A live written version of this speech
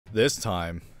This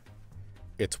time,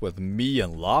 it's with me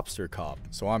and Lobster Cop,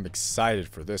 so I'm excited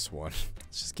for this one.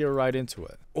 Let's just get right into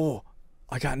it. Oh,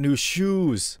 I got new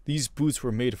shoes. These boots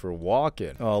were made for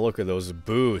walking. Oh, look at those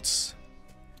boots.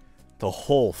 The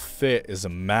whole fit is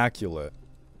immaculate.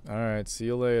 Alright, see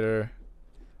you later.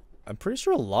 I'm pretty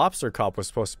sure Lobster Cop was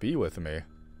supposed to be with me.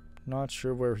 Not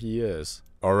sure where he is.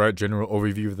 Alright, general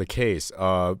overview of the case.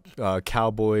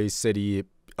 Cowboy City,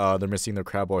 they're missing their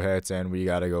cowboy hats and we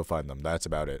gotta go find them. That's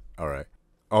about it. Alright.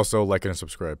 Also, like and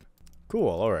subscribe. Cool,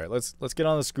 alright. Let's get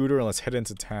on the scooter and let's head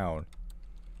into town.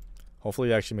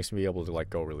 Hopefully it actually makes me able to like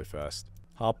go really fast.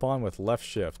 Hop on with left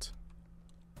shift.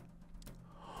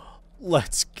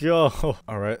 Let's go.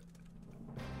 Alright.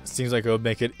 Seems like it would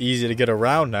make it easy to get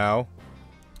around now.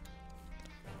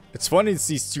 It's funny to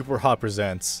see Super Hot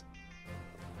Presents.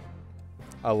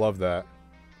 I love that.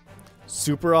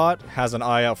 Super Hot has an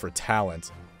eye out for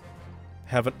talent.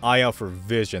 Have an eye out for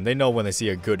vision. They know when they see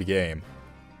a good game.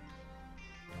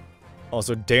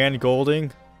 Also, Dan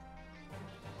Golding.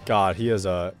 God, he is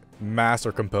a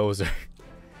master composer.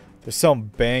 There's some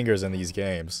bangers in these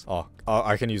games. Oh,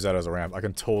 I can use that as a ramp. I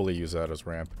can totally use that as a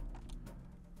ramp.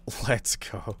 Let's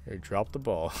go. Here, drop the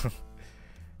ball.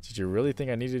 Did you really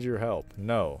think I needed your help?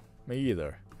 No, me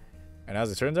either. And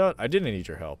as it turns out, I didn't need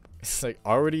your help. It's like,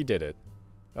 already did it.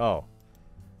 Oh.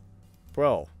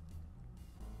 Bro.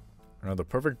 Another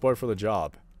perfect boy for the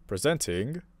job.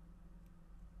 Presenting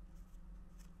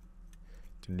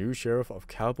the new sheriff of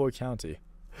Cowboy County.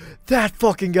 That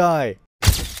fucking guy!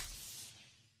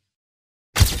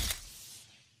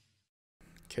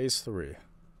 Case 3.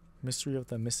 Mystery of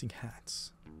the missing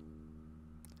hats.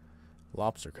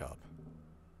 Lobster Cop.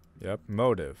 Yep,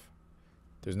 motive.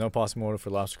 There's no possible motive for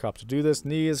Lobster Cop to do this.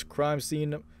 Needs crime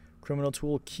scene, criminal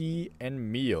tool, key,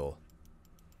 and meal.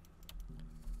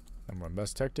 Number 1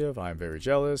 best detective. I am very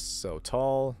jealous. So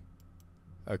tall.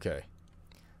 Okay.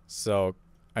 So,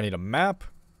 I need a map,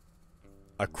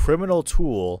 a criminal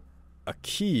tool, a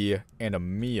key, and a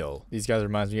meal. These guys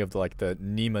remind me of like the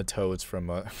nematodes from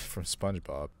from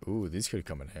SpongeBob. Ooh, these could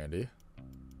come in handy.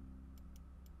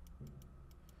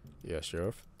 Yeah,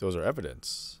 Sheriff. Those are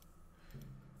evidence.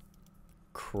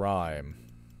 Crime.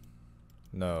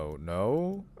 No,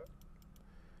 no.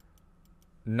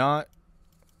 Not.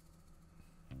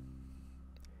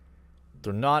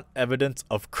 They're not evidence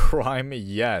of crime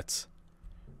yet.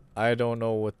 I don't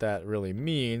know what that really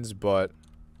means, but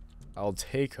I'll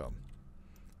take them.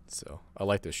 So, I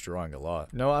like this drawing a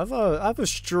lot. No, I have a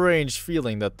strange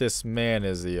feeling that this man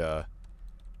is the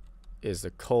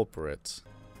culprit.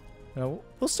 Now,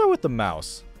 we'll start with the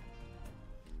mouse.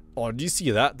 Oh, do you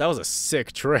see that? That was a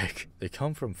sick trick. They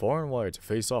come from far and wide to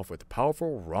face off with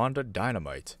powerful Rhonda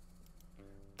Dynamite.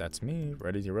 That's me,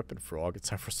 ready to rip and frog. It's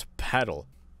time for us to battle.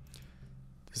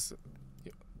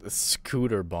 The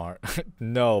scooter barn.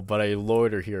 No, but I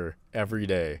loiter here every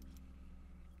day.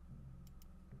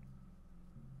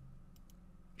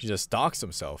 He just stalks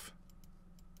himself.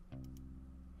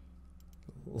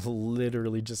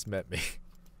 Literally just met me.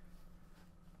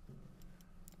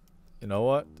 You know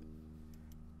what?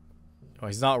 Oh,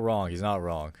 he's not wrong. He's not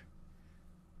wrong.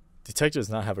 Detective does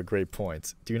not have a great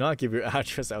point. Do not give your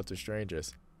address out to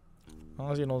strangers.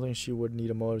 Honestly, I don't think she would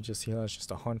need a motive. Just it's just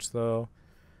a hunch, though.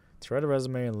 To write a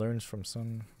resume and learns from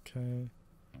some. Okay.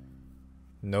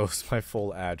 Knows my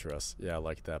full address. Yeah, I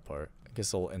like that part. I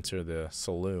guess I'll enter the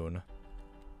saloon.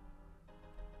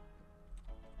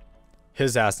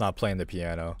 His ass not playing the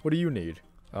piano. What do you need?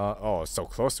 Oh, it's so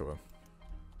close to him.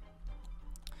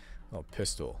 Oh,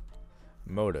 pistol.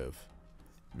 Motive.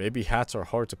 Maybe hats are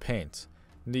hard to paint.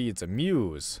 Needs a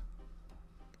muse.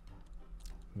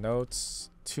 Notes.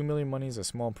 2 million money is a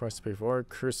small price to pay for art.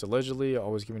 Cursed allegedly.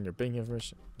 Always giving your banking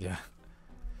information. Yeah.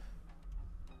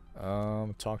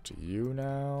 Talk to you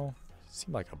now.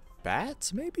 Seem like a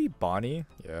bat, maybe? Bonnie?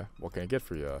 Yeah. What can I get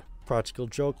for you? Practical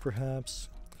joke, perhaps.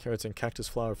 Carrots and cactus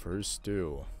flower for her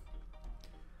stew.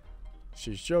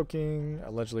 She's joking.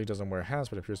 Allegedly doesn't wear hats,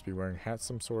 but appears to be wearing hats.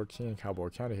 Some sort. King, Cowboy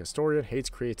County historian. Hates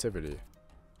creativity.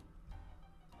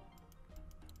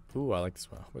 Ooh, I like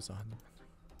this one. What's the haunted?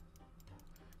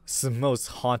 This is the most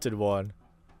haunted one.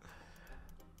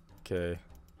 Okay.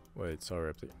 Wait,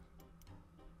 sorry.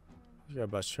 You got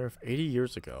about sheriff 80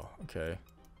 years ago. Okay.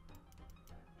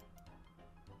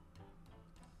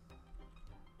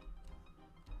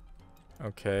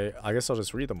 Okay, I guess I'll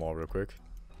just read them all real quick.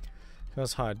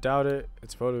 That's how I doubt it.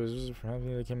 Its photo is for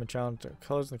having they came and challenged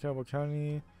colors in the Cowboy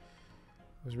County.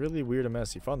 It was really weird and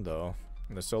messy fun though.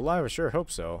 And they're still alive, I sure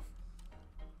hope so.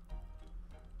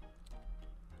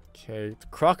 Okay, the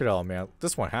crocodile man.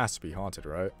 This one has to be haunted,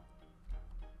 right?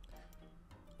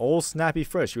 Old Snappy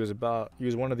Fresh. He was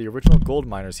one of the original gold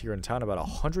miners here in town about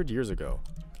 100 years ago.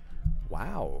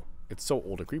 Wow. It's so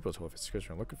old. A creeper told if it's the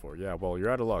description I'm looking for. Yeah, well,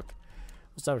 you're out of luck.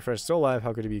 Old Snappy Fresh still alive.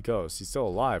 How could he be a ghost? He's still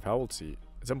alive. How old is he?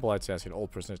 It's impolite to ask an old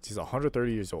person. He's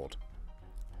 130 years old.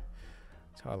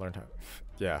 That's how I learned how.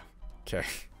 Yeah. Okay.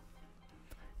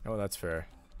 No, that's fair.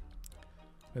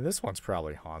 And this one's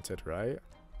probably haunted, right?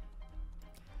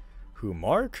 Who,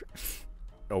 Mark?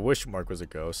 I wish Mark was a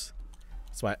ghost.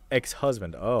 It's my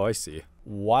ex-husband. Oh, I see.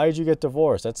 Why did you get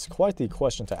divorced? That's quite the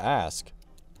question to ask.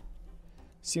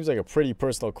 Seems like a pretty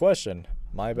personal question.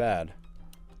 My bad.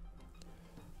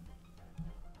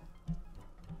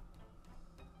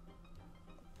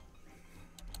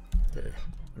 Okay,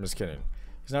 I'm just kidding.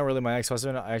 He's not really my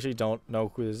ex-husband. I actually don't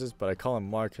know who this is, but I call him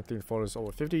Mark. I think the photo's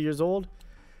over 50 years old.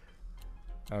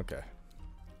 Okay.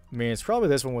 I mean, it's probably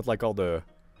this one with like all the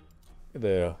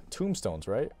tombstones,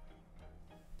 right?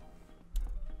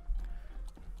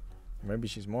 Maybe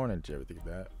she's mourning. Did you ever think of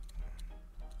that?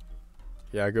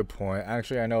 Yeah, good point.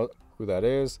 Actually, I know who that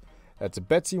is. That's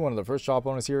Betsy, one of the first shop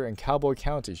owners here in Cowboy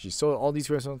County. She sold all these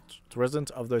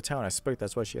residents of their town. I suspect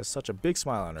that's why she has such a big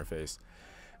smile on her face.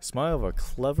 A smile of a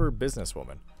clever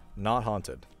businesswoman. Not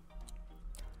haunted.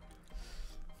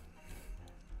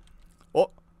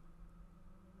 Oh!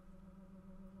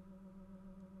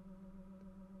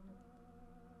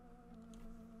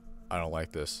 I don't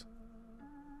like this.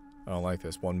 I don't like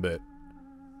this one bit.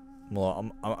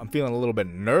 Well, I'm feeling a little bit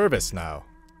nervous now.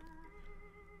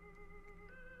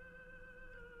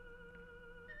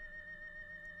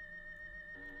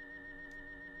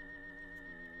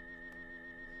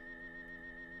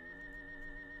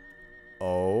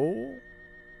 Oh,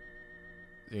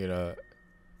 you know.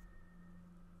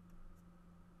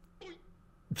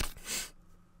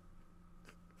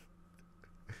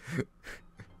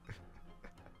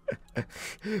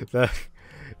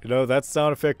 That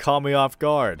sound effect caught me off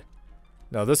guard.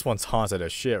 No, this one's haunted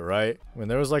as shit, right? When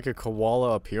there was like a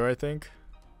koala up here, I think.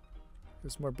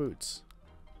 There's more boots.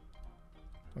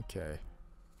 Okay.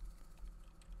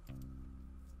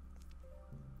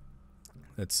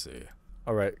 Let's see.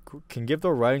 All right, can give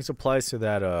the writing supplies to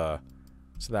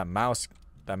that mouse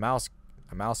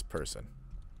person.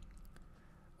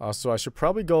 So I should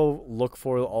probably go look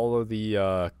for all of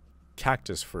the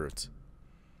cactus fruits,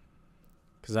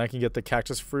 because I can get the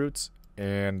cactus fruits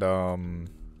and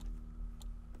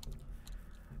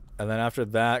then after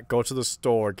that, go to the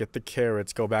store, get the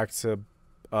carrots, go back to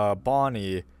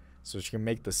Bonnie so she can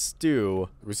make the stew.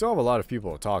 We still have a lot of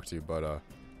people to talk to, but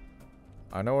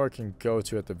I know where I can go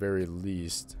to at the very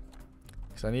least.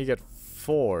 Because I need to get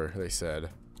 4, they said.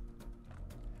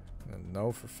 And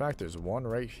no, for a fact, there's one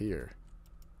right here.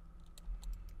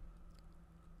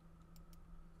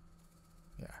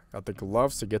 Yeah, got the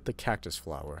gloves to get the cactus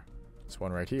flower. There's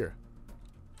one right here.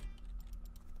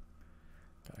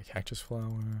 Got a cactus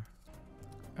flower.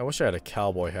 I wish I had a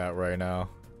cowboy hat right now.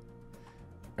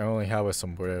 I only have a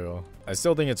sombrero. I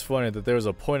still think it's funny that there was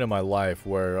a point in my life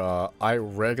where I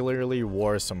regularly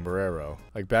wore a sombrero.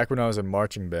 Like back when I was in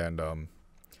marching band,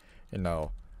 you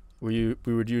know, we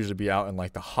would usually be out in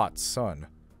like the hot sun.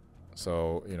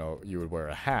 So, you know, you would wear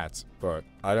a hat, but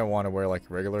I didn't want to wear like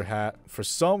a regular hat. For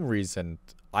some reason,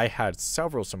 I had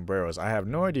several sombreros. I have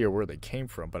no idea where they came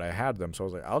from, but I had them. So I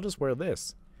was like, I'll just wear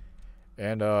this.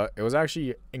 And it was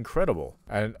actually incredible.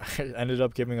 And I ended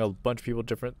up giving a bunch of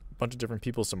different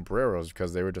people sombreros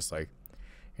because they were just like,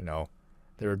 you know,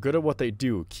 they were good at what they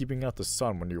do, keeping out the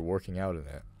sun when you're working out in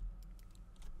it.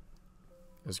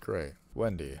 It was great.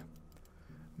 Wendy.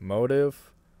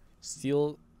 Motive.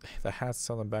 Steal the hats,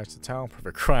 sell them back to town.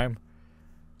 Perfect crime.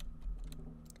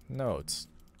 Notes.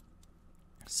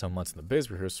 Some months in the biz,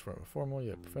 rehearse for a formal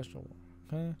yet professional.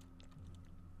 Okay.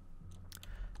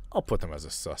 I'll put them as a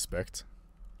suspect.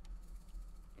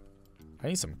 I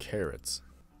need some carrots.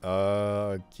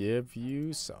 Give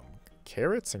you some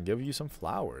carrots and give you some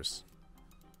flowers.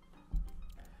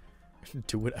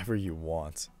 Do whatever you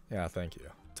want. Yeah, thank you.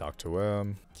 Talk to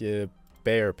him. Give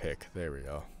bear pick. There we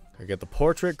go. I get the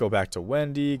portrait. Go back to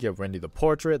Wendy. Give Wendy the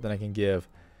portrait. Then I can give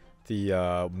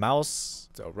the mouse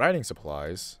the writing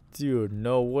supplies. Dude,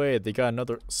 no way. They got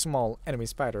another small enemy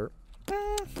spider.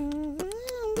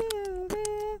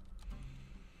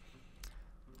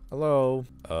 Hello.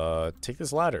 Take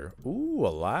this ladder. Ooh, a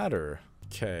ladder.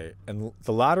 Okay, and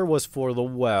the ladder was for the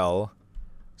well,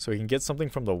 so we can get something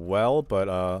from the well. But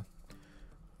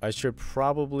I should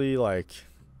probably like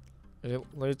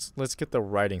let's get the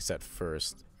writing set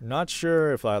first. Not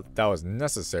sure if that was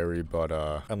necessary, but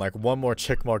and like one more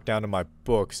check mark down in my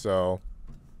book, so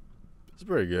it's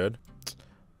pretty good.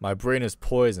 My brain is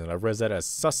poisoned. I read that as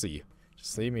sussy.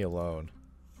 Just leave me alone.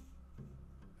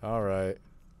 Alright.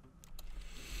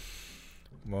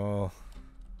 Well,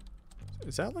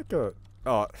 is that like a...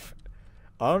 Oh,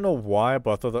 I don't know why,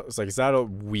 but I thought that was like, is that a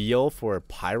wheel for a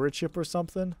pirate ship or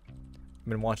something? I've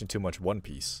been watching too much One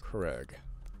Piece. Craig.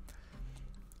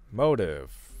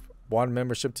 Motive. Wanted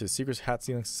membership to Secret Hat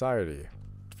Stealing Society.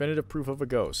 Definitive proof of a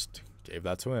ghost. Gave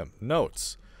that to him.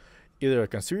 Notes. Either a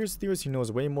conspiracy theorist who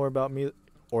knows way more about me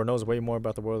or knows way more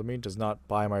about the world than me does not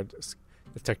buy my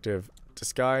detective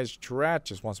disguise. Drat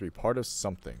just wants to be part of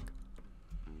something.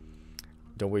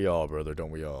 Don't we all, brother? Don't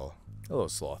we all? Hello,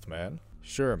 Sloth Man.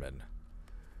 Sherman.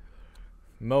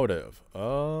 Motive.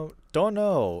 Don't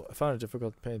know. I found it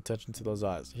difficult paying attention to those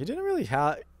eyes. He didn't really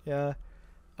have... Yeah.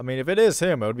 I mean, if it is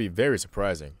him, it would be very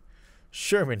surprising.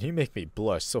 Sherman, you make me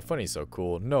blush. So funny, so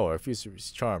cool. No, I refuse to be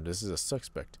charmed. This is a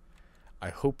suspect. I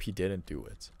hope he didn't do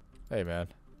it. Hey, man.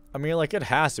 I mean, like, it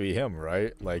has to be him,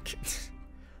 right? Like,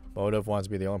 Motive wants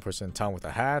to be the only person in town with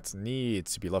a hat.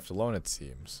 Needs to be left alone, it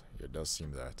seems. It does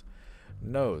seem that.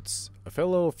 Notes. A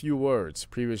fellow, few words.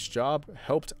 Previous job,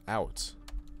 helped out.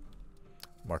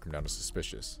 Mark him down as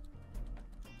suspicious.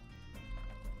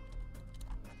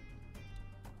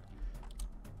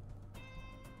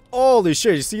 Holy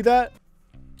shit, you see that?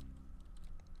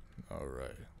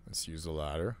 Alright, let's use the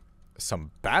ladder.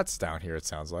 Some bats down here, it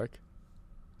sounds like.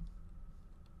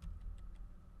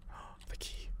 The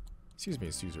key. Excuse me,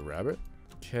 Susie Rabbit.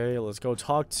 Okay, let's go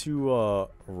talk to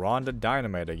Rhonda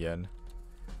Dynamite again.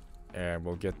 And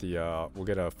we'll get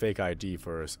a fake ID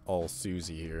for all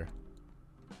Susie here.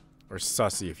 Or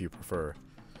Sussy if you prefer.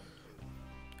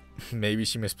 Maybe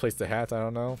she misplaced the hat, I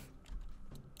don't know.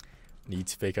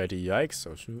 Needs fake ID, yikes.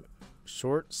 So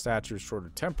short stature, shorter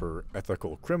temper,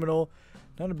 ethical criminal,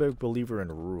 not a big believer in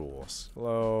rules.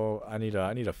 Hello, I need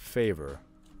a favor.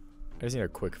 I just need a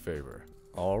quick favor.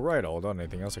 Alright, all done.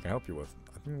 Anything else I can help you with?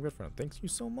 I think I'm good for now. Thank you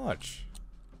so much.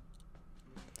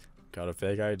 Got a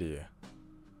fake ID.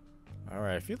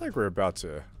 Alright, I feel like we're about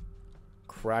to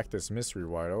crack this mystery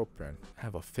wide open. I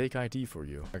have a fake ID for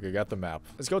you. Okay, got the map.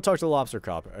 Let's go talk to the lobster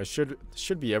cop. I should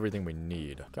be everything we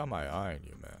need. Got my eye on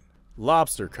you, man.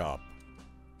 Lobster cop.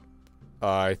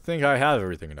 I think I have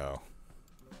everything now.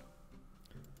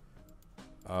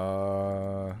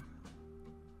 I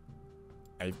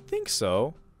think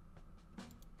so.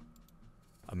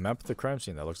 A map of the crime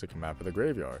scene. That looks like a map of the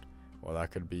graveyard. Well,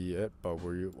 that could be it, but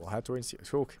we'll have to wait and see.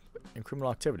 So, in criminal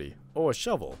activity. Oh, a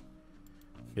shovel.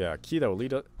 Yeah, a key that will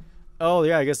lead us. Oh,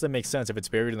 yeah, I guess that makes sense. If it's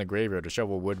buried in the graveyard, a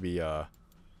shovel would be,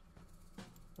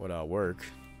 would work.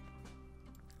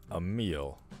 A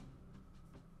meal.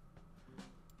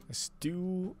 A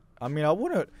stew. I mean, I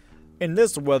wouldn't. In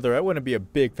this weather, I wouldn't be a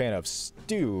big fan of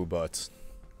stew, but.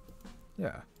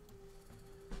 Yeah.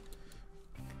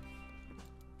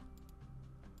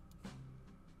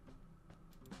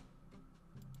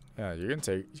 Yeah, you can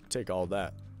take all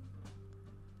that.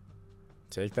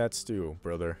 Take that stew,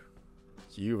 brother.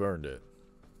 You've earned it.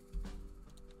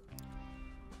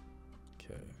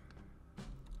 Okay.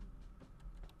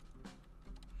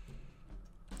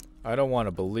 I don't want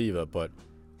to believe it, but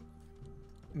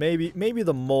maybe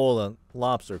the mole and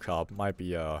lobster cop might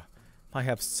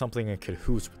have something in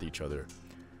cahoots with each other.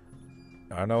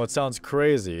 I know it sounds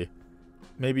crazy,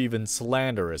 maybe even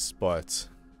slanderous, but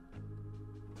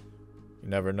you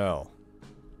never know.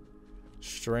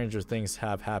 Stranger things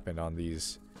have happened on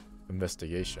these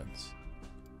investigations.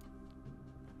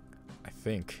 I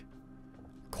think,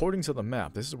 according to the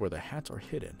map, this is where the hats are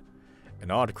hidden. An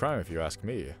odd crime, if you ask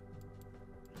me.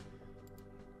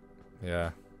 Yeah.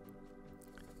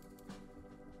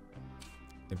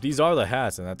 If these are the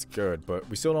hats, then that's good, but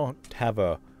we still don't have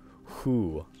a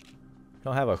who. We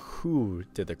don't have a who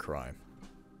did the crime.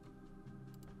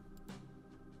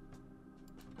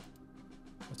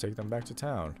 I'll take them back to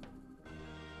town.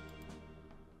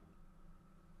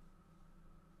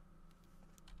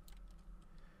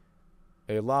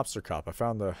 A lobster cop. I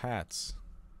found the hats.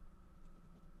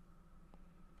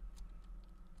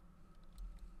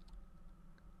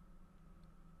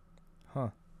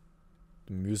 Huh.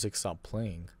 The music stopped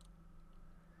playing.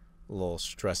 A little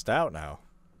stressed out now.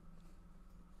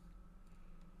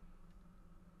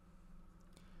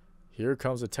 Here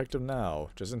comes Detective Now,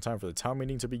 just in time for the town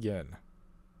meeting to begin.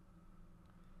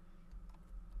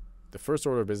 The first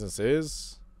order of business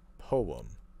is poem.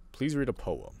 Please read a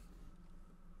poem.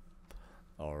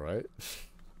 Alright.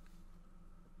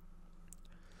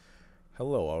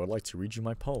 Hello, I would like to read you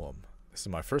my poem. This is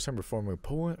my first time performing a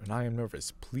poem, and I am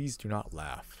nervous. Please do not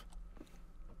laugh.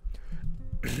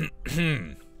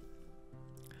 I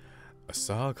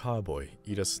saw a cowboy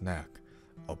eat a snack,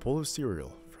 a bowl of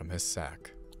cereal from his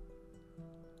sack.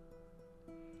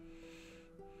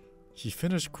 He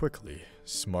finished quickly,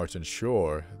 smart and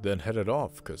sure, then headed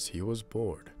off because he was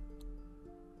bored.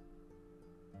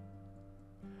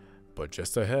 But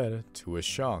just ahead, to his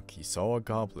shock, he saw a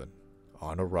goblin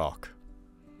on a rock.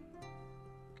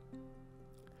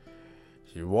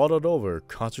 He waddled over,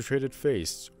 concentrated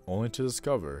face, only to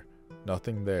discover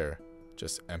nothing there,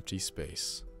 just empty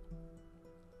space.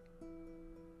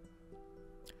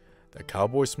 The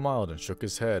cowboy smiled and shook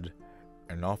his head,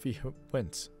 and off he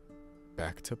went,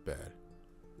 back to bed.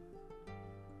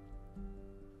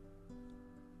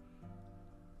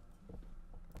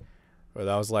 Well,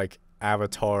 that was like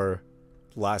Avatar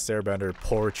Last Airbender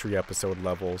poetry episode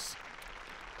levels.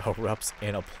 Erupts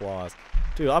in applause.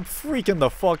 Dude, I'm freaking the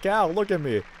fuck out. Look at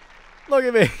me. Look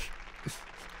at me.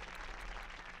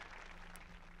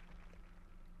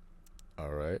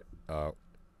 Alright.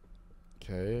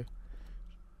 Okay.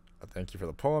 Thank you for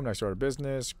the poem. Next order of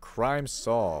business. Crime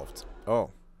solved.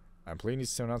 Oh. I'm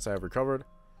pleased to announce I have recovered.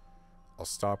 I'll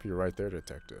stop you right there,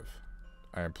 detective.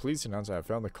 I am pleased to announce I have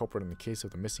found the culprit in the case of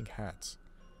the missing hats.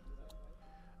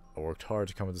 I worked hard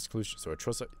to come to this conclusion, so I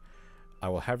trust that I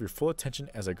will have your full attention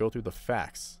as I go through the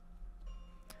facts.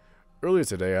 Earlier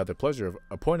today, I had the pleasure of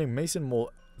appointing Mason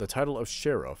Mole the title of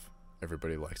sheriff.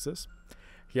 Everybody likes this.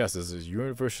 Yes, this is a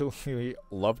universally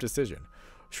loved decision.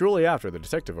 Shortly after, the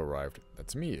detective arrived.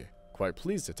 That's me. Quite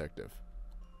pleased, detective.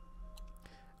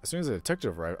 As soon as the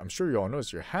detective arrived, I'm sure you all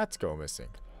noticed your hats go missing.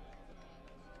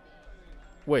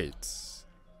 Wait.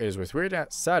 It is with great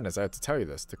sadness I have to tell you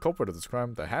this. The culprit of this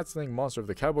crime, the hat-stealing monster of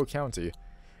the Cowboy County,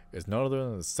 is none other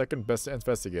than the second best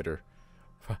investigator.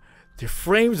 They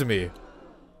framed me!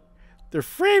 They're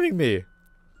framing me!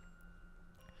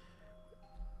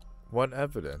 What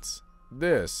evidence?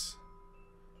 This.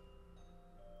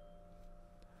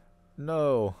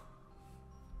 No.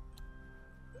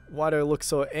 Why do I look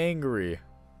so angry?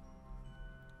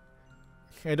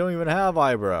 I don't even have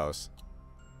eyebrows.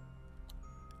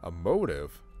 A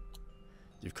motive?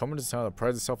 You've come into town that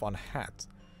prides itself on hats.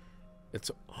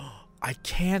 It's... I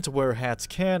can't wear hats,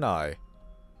 can I?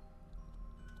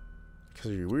 Because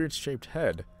of your weird shaped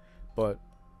head. But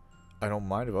I don't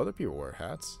mind if other people wear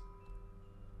hats.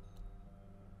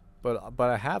 But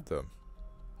I have them.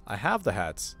 I have the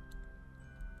hats.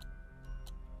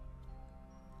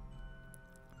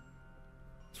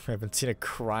 I haven't seen a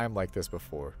crime like this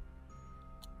before.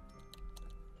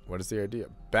 What is the idea?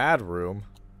 Bad room?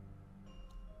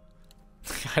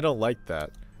 I don't like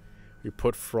that. We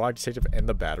put fraud detective in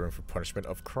the bad room for punishment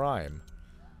of crime.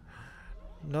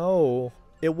 No,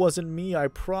 it wasn't me, I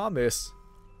promise.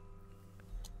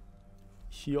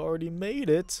 He already made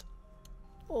it.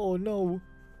 Oh no.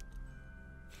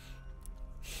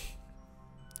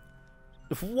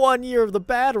 1 year of the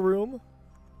bad room?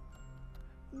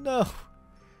 No.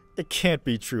 It can't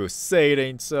be true. Say it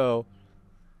ain't so.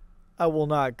 I will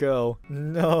not go.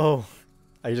 No.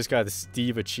 I just got the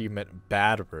Steve achievement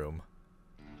bad room.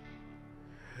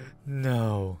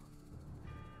 No.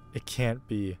 It can't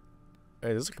be. Hey,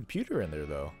 there's a computer in there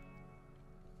though.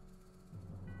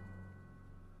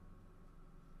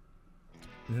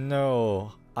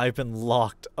 No. I've been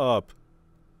locked up.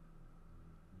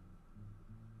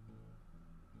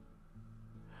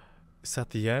 Is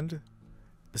that the end?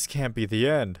 This can't be the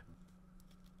end.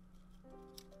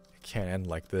 It can't end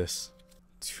like this.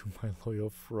 To my loyal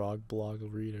frog blog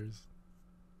readers,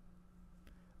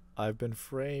 I've been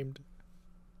framed.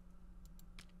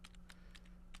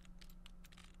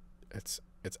 It's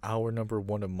hour number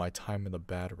 1 of my time in the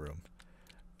bad room.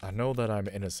 I know that I'm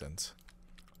innocent.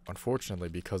 Unfortunately,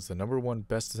 because the #1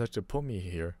 best detective put me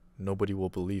here, nobody will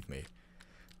believe me.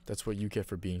 That's what you get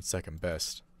for being second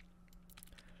best.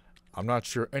 I'm not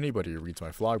sure anybody reads my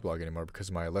vlog blog anymore because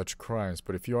of my alleged crimes,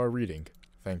 but if you are reading,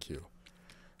 thank you.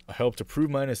 I hope to prove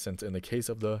my innocence in the case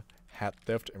of the hat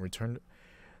theft and return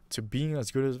to being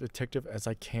as good a detective as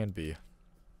I can be.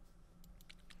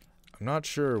 I'm not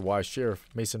sure why Sheriff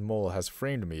Mason Mole has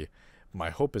framed me. My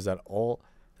hope is that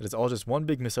it's all just one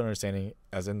big misunderstanding,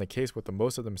 as in the case with the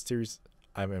most of the mysterious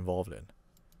I'm involved in.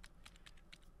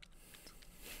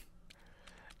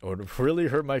 It would really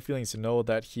hurt my feelings to know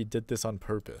that he did this on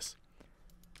purpose.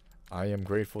 I am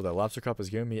grateful that Lobster Cop has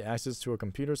given me access to a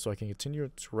computer so I can continue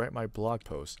to write my blog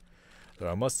posts. Though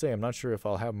I must say I'm not sure if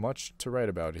I'll have much to write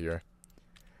about here.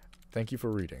 Thank you for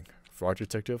reading. Fraud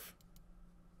Detective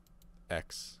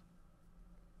X.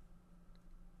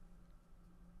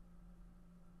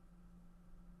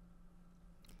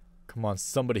 Come on,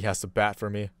 somebody has to bat for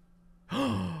me.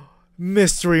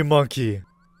 Mystery Monkey!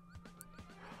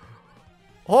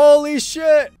 Holy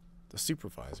shit! The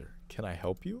supervisor, can I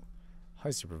help you? Hi,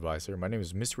 Supervisor. My name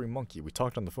is Mystery Monkey. We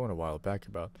talked on the phone a while back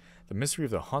about the mystery of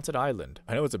the haunted island.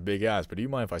 I know it's a big ask, but do you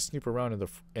mind if I snoop around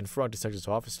in Frog Detective's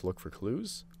office to look for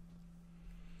clues?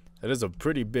 That is a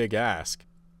pretty big ask.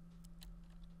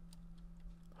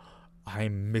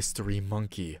 I'm Mystery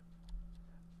Monkey.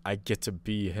 I get to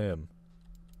be him.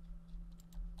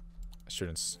 I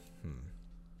shouldn't.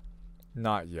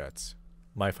 Not yet.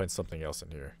 Might find something else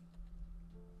in here.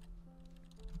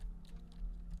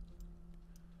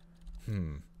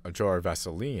 A jar of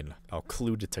Vaseline. Oh,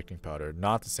 clue detecting powder.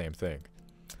 Not the same thing.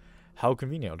 How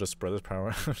convenient. I'll just spread this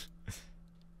powder around.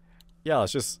 Yeah,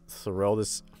 let's just throw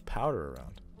this powder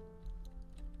around.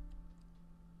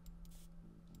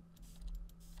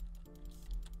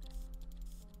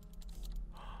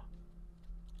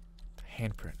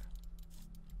 Handprint.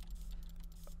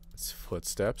 It's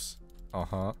footsteps.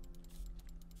 Uh-huh.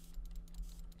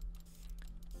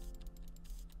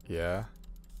 Yeah.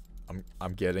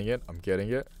 I'm getting it. I'm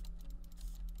getting it.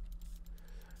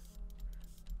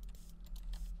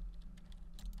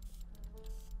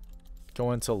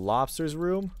 Go into Lobster's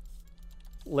room.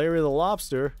 Larry the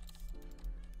Lobster.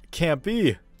 It can't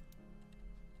be.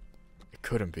 It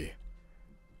couldn't be.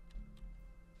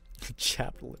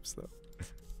 Chapped lips though.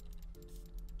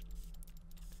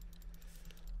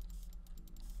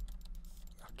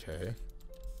 Okay.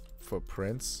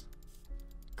 Footprints.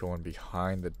 Going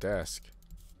behind the desk.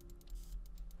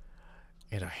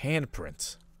 And a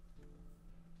handprint.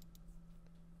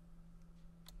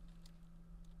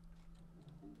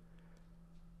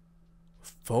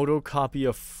 Photocopy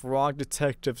of Frog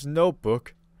Detective's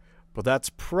notebook. But that's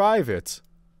private.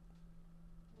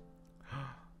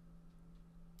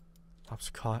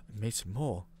 Lobster caught Mason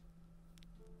Mole.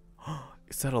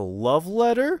 Is that a love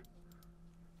letter?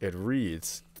 It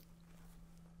reads,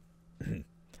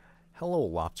 Hello,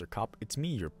 Lobster Cop. It's me,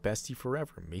 your bestie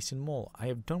forever, Mason Mole. I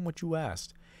have done what you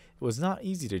asked. It was not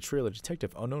easy to trail a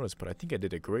detective unnoticed, but I think I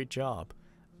did a great job.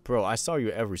 Bro, I saw you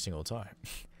every single time.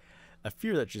 I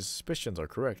fear that your suspicions are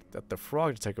correct, that the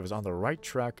Frog Detective is on the right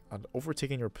track on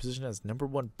overtaking your position as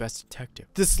 #1 best detective.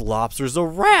 This lobster's a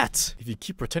rat! If you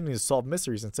keep pretending to solve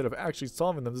mysteries instead of actually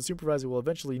solving them, the supervisor will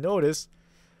eventually notice.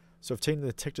 So obtaining the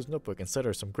detective's notebook and set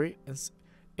her some great insight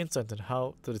into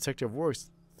how the detective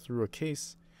works through a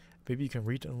case. Maybe you can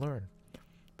read and learn.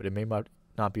 But it may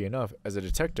not be enough. As a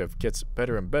detective gets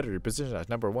better and better, your position as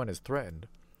 #1 is threatened.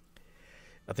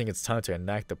 I think it's time to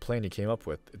enact the plan you came up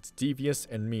with. It's devious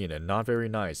and mean and not very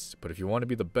nice. But if you want to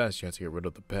be the best, you have to get rid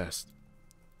of the best.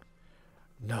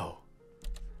 No.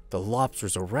 The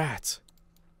lobster's a rat.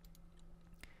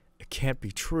 It can't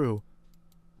be true.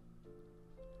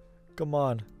 Come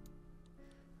on.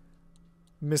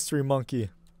 Mystery Monkey.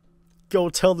 Go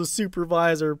tell the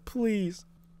supervisor, please.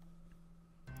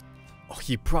 Oh,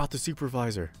 he brought the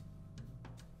supervisor.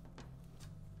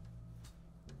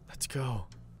 Let's go.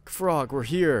 Frog, we're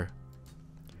here.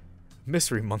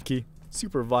 Mystery Monkey.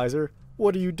 Supervisor,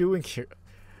 what are you doing here?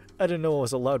 I didn't know I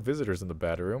was allowed visitors in the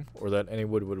bedroom, or that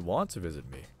anyone would want to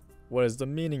visit me. What is the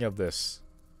meaning of this?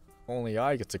 Only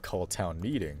I get to call town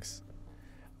meetings.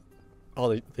 Oh,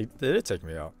 they did take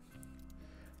me out.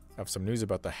 I have some news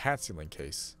about the hat stealing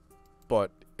case.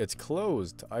 But it's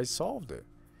closed. I solved it.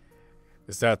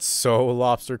 Is that so,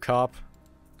 Lobster Cop?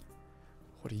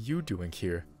 What are you doing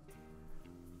here?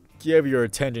 Give your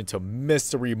attention to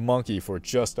Mystery Monkey for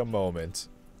just a moment.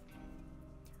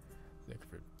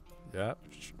 Yeah.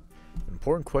 An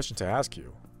important question to ask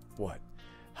you. What?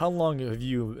 How long have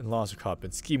you and Lobster Cop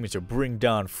been scheming to bring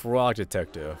down Frog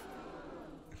Detective?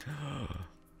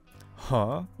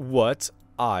 Huh? What?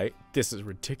 This is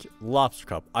ridiculous. Lobster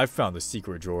Cop, I found the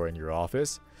secret drawer in your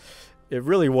office. It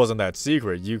really wasn't that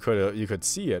secret. You could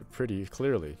see it pretty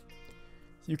clearly.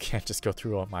 You can't just go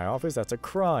through my office. That's a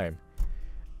crime.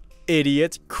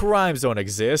 Idiot. Crimes don't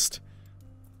exist.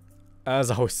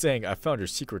 As I was saying, I found your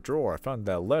secret drawer. I found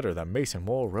that letter that Mason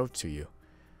Mole wrote to you.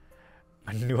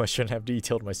 I knew I shouldn't have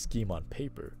detailed my scheme on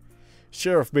paper.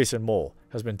 Sheriff Mason Mole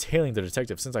has been tailing the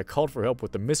detective since I called for help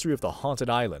with the mystery of the haunted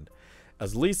island.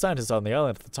 As lead scientist on the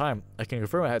island at the time, I can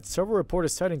confirm I had several reported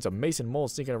sightings of Mason Mole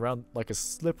sneaking around like a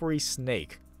slippery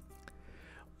snake.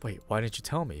 Wait, why didn't you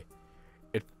tell me?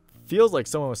 It feels like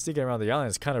someone was sneaking around the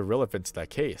island is kind of relevant to that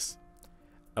case.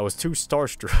 I was too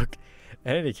starstruck.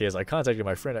 In any case, I contacted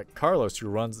my friend at Carlos who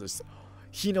runs this.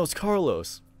 He knows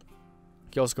Carlos.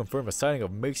 He also confirmed a sighting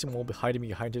of Mason Mole hiding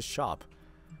behind his shop.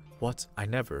 What? I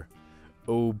never.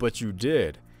 Oh, but you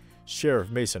did. Sheriff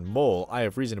Mason Mole, I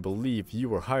have reason to believe you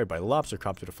were hired by Lobster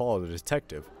Cop to follow the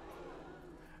detective.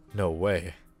 No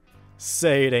way.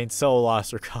 Say it ain't so,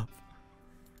 Lobster Cop.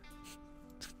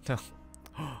 No.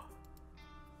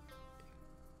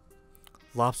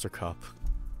 Lobster Cop.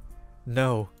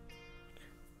 No.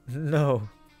 No.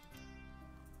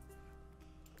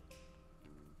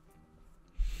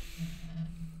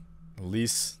 At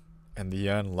least, in the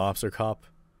end, Lobster Cop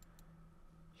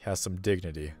has some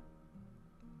dignity.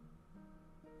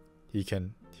 He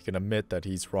can admit that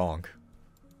he's wrong.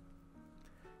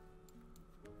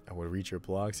 I would read your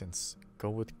blogs and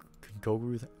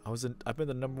I've been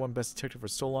the #1 best detective for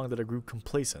so long that I grew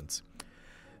complacent.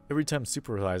 Every time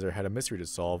supervisor had a mystery to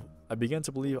solve, I began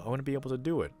to believe I wouldn't be able to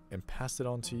do it, and passed it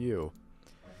on to you.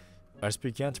 I just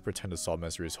began to pretend to solve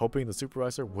mysteries, hoping the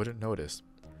supervisor wouldn't notice.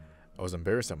 I was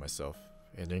embarrassed at myself,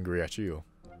 and angry at you.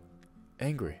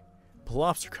 Angry? But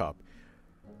Lobster Cop,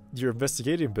 your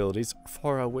investigating abilities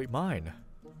far outweigh mine.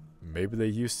 Maybe they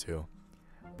used to.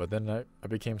 But then I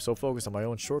became so focused on my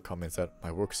own shortcomings that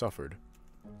my work suffered.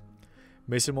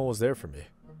 Mason Mole was there for me.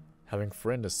 Having a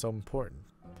friend is so important.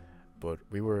 But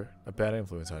we were a bad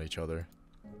influence on each other.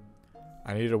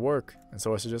 I needed work, and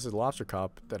so I suggested Lobster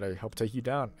Cop that I help take you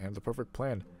down and have the perfect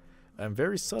plan. I'm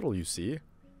very subtle, you see.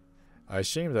 I was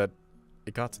ashamed that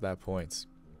it got to that point.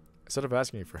 Instead of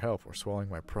asking you for help or swallowing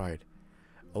my pride,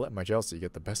 I let my jealousy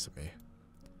get the best of me.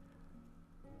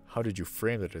 How did you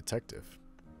frame the detective?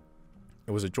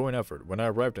 It was a joint effort. When I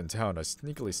arrived in town, I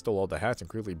sneakily stole all the hats and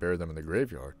quickly buried them in the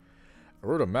graveyard. I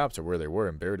wrote a map to where they were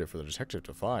and buried it for the detective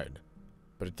to find.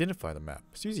 But it didn't find the map.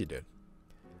 Susie did.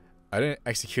 I didn't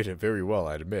execute it very well,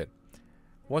 I admit.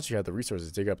 Once you had the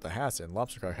resources to dig up the hats and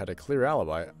Lobster Cop had a clear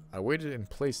alibi, I waited in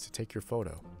place to take your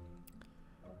photo.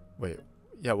 Wait,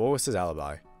 yeah, what was his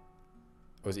alibi?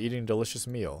 I was eating a delicious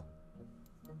meal.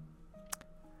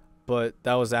 But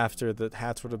that was after the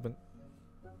hats would have been...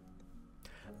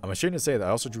 I'm ashamed to say that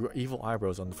I also drew evil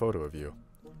eyebrows on the photo of you.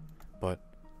 But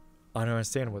I don't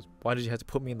understand why did you have to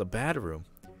put me in the bad room?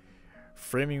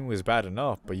 Framing was bad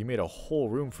enough, but you made a whole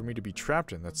room for me to be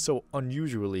trapped in. That's so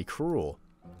unusually cruel.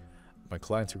 My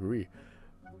clients agree.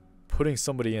 Putting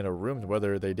somebody in a room,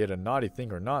 whether they did a naughty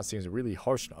thing or not, seems really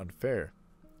harsh and unfair.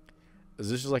 Is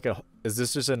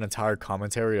this just an entire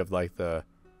commentary of like the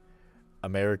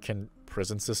American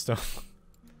prison system?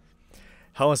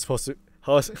 How is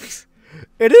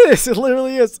it is! It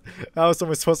literally is! How is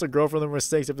someone supposed to grow from their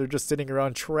mistakes if they're just sitting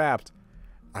around trapped?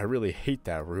 I really hate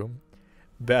that room.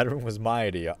 Bad room was my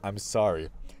idea. I'm sorry.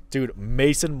 Dude,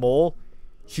 Mason Mole,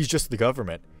 he's just the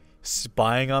government.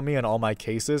 Spying on me on all my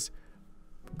cases.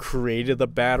 Created the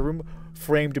bad room.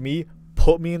 Framed me.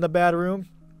 Put me in the bad room.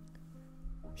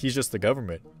 He's just the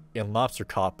government. And Lobster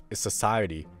Cop is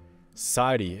society.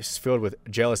 Society is filled with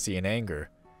jealousy and anger.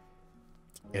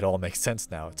 It all makes sense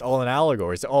now. It's all an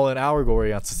allegory. It's all an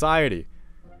allegory on society.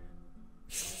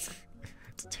 It's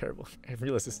terrible. I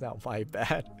realize it's not my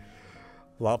bad.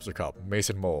 Lobster Cop,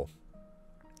 Mason Mole.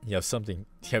 You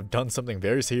have done something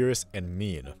very serious and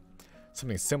mean.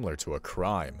 Something similar to a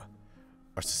crime.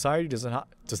 Our society does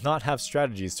not have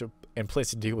strategies in place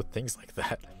to deal with things like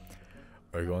that.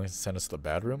 Are you going to send us to the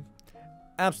bad room?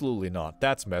 Absolutely not.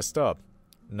 That's messed up.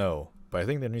 No, but I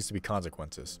think there needs to be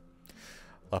consequences.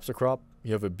 Lobster Cop,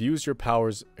 you have abused your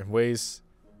powers in ways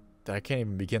that I can't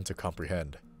even begin to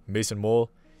comprehend. Mason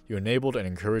Mole, you enabled and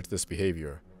encouraged this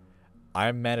behavior.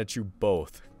 I'm mad at you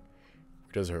both.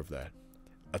 We deserve that.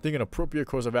 I think an appropriate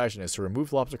course of action is to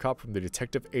remove Lobster Cop from the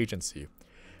detective agency.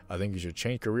 I think you should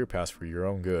change career paths for your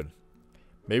own good.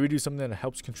 Maybe do something that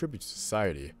helps contribute to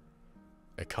society.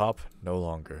 A cop, no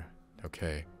longer.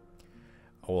 Okay.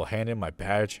 I will hand in my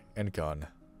badge and gun.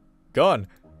 Gun?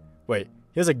 Wait,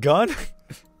 he has a gun?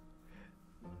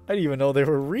 I didn't even know they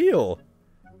were real.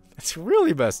 That's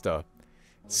really messed up.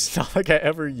 It's not like I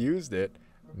ever used it.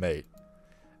 Mate.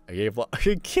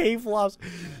 He gave Lobster.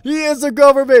 He is the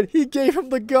government. He gave him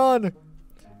the gun.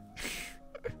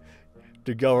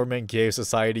 The government gave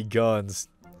society guns.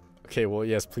 Okay, well,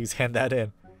 yes, please hand that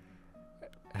in.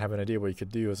 I have an idea what you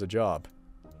could do as a job.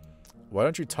 Why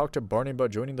don't you talk to Barney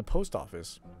about joining the post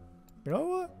office? You know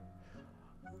what?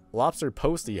 Lobster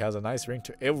Posty has a nice ring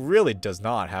to it. It really does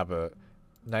not have a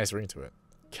nice ring to it.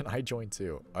 Can I join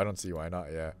too? I don't see why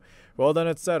not yet. Well, then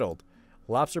it's settled.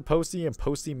 Lobster Posty and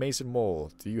Posty Mason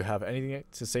Mole, do you have anything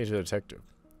to say to the detective?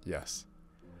 Yes.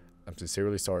 I'm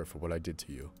sincerely sorry for what I did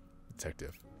to you,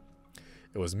 detective.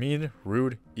 It was mean,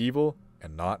 rude, evil,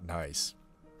 and not nice.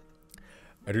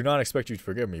 I do not expect you to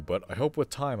forgive me, but I hope with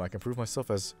time I can prove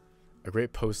myself as a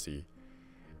great postie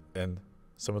and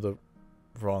some of the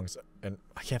wrongs, and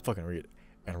I can't fucking read,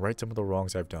 and right some of the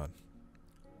wrongs I've done.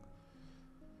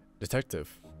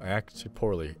 Detective, I acted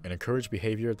poorly and encouraged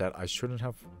behavior that I shouldn't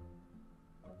have.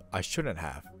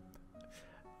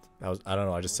 That was, I don't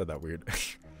know, I just said that weird.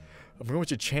 I'm going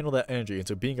to channel that energy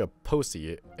into being a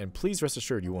postie, and please rest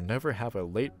assured you will never have a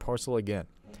late parcel again.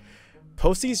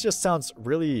 Posties just sounds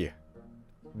really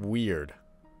weird.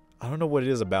 I don't know what it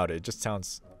is about it. It just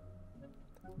sounds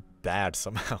bad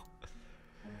somehow.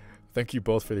 Thank you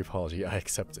both for the apology. I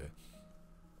accept it.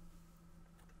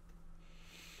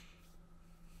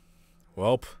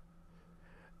 Welp.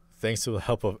 Thanks to the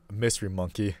help of Mystery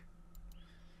Monkey.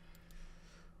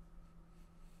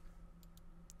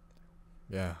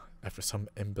 Yeah, after some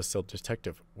imbecile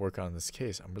detective work on this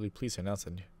case, I'm really pleased to announce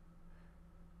that.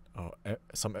 Oh,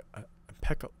 some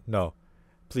impeccable. No,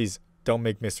 please don't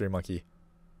make Mystery Monkey.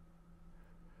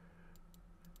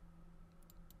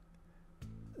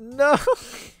 No.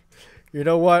 You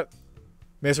know what,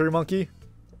 Mystery Monkey,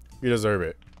 you deserve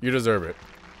it. You deserve it.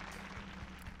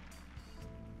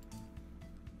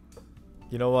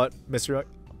 You know what, Mystery,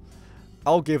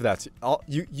 I'll give that to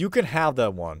you. You can have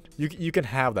that one. You can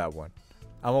have that one.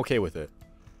 I'm okay with it.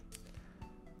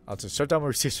 I'll just shut down my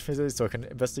research facility so I can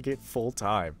investigate full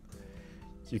time.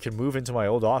 You can move into my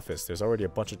old office. There's already a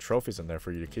bunch of trophies in there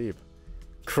for you to keep.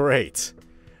 Great.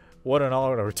 What an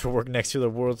honor to work next to the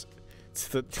world's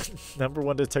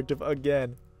 #1 detective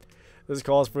again. This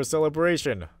calls for a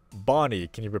celebration. Bonnie,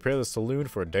 can you prepare the saloon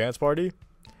for a dance party?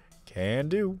 Can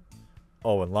do.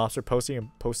 Oh, and Lobster Posty and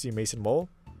Posty Mason Mole?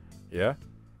 Yeah,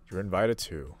 you're invited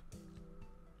too.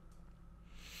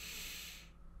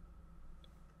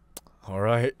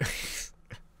 Alright.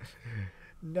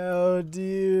 No,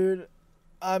 dude.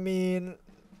 I mean,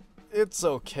 it's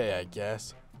okay, I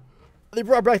guess. They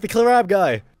brought back the crab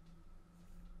guy.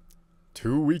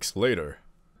 2 weeks later.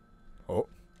 Oh,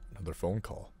 another phone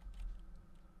call.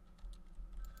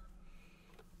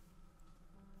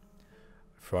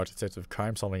 Fraud Detective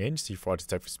Crime Solving Agency, Fraud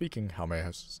Detective speaking. How may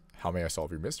I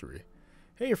solve your mystery?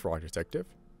 Hey, Fraud Detective.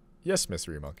 Yes,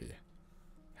 Mystery Monkey.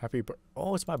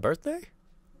 Oh, it's my birthday?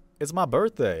 It's my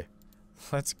birthday.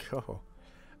 Let's go.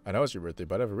 I know it's your birthday,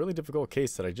 but I have a really difficult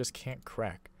case that I just can't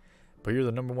crack. But you're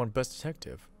the #1 best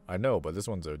detective. I know, but this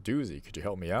one's a doozy. Could you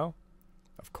help me out?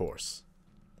 Of course.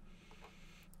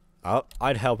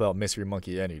 I'd help out Mystery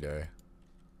Monkey any day.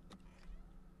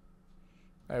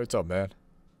 Hey, what's up, man?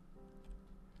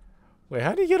 Wait,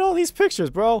 how do you get all these pictures,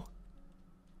 bro?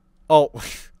 Oh,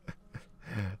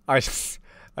 I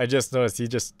just noticed he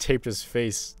just taped his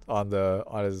face on the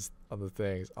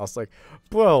things. I was like,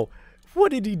 bro,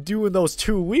 what did he do in those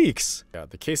 2 weeks? Yeah,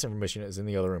 the case information is in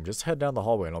the other room. Just head down the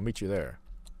hallway and I'll meet you there.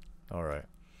 All right.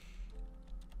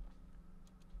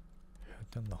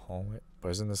 Head down the hallway. But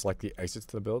isn't this like the exit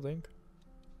to the building?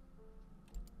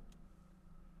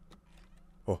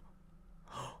 Oh.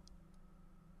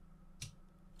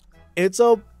 It's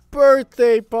a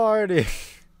birthday party.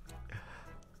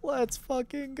 Let's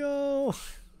fucking go.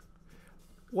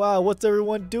 Wow, what's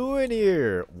everyone doing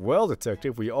here? Well,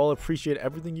 detective, we all appreciate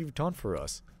everything you've done for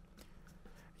us.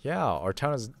 Yeah, our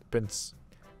town has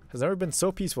never been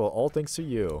so peaceful, all thanks to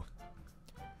you.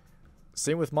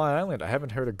 Same with my island. I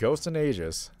haven't heard a ghost in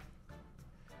ages.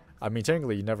 I mean,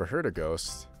 technically, you never heard a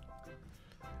ghost.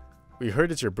 We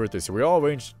heard it's your birthday, so we all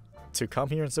arranged to come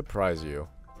here and surprise you.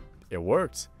 It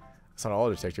worked. It's not all,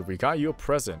 detective. We got you a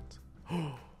present.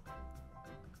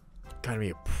 Got me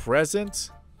a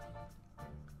present?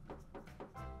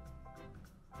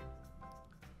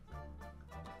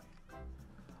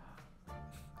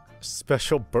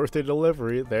 Special birthday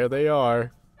delivery. There they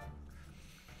are.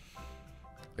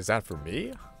 Is that for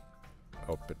me?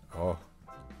 Open. Oh.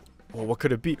 Oh, what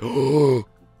could it be? Oh.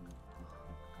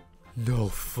 No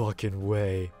fucking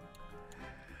way.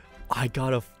 I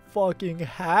got a fucking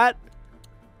hat.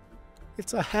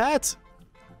 It's a hat.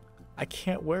 I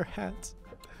can't wear hats.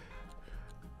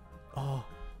 Oh.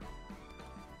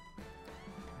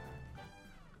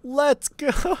 Let's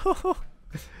go.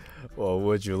 Well,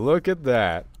 would you look at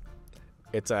that?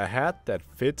 It's a hat that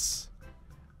fits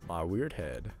my weird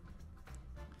head.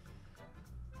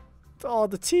 Oh,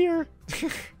 the tear.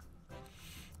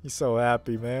 He's so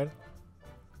happy, man.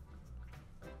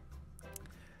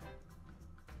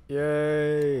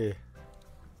 Yay.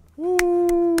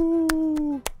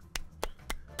 Woo.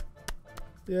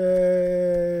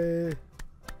 Yay.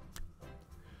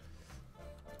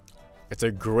 It's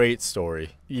a great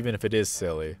story, even if it is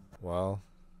silly. Well,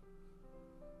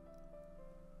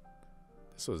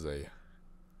 this was a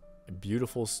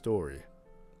beautiful story.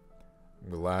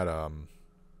 I'm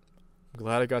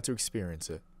glad I got to experience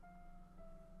it.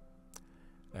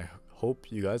 I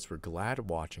hope you guys were glad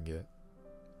watching it.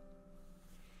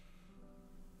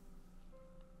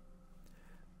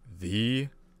 The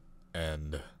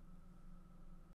end.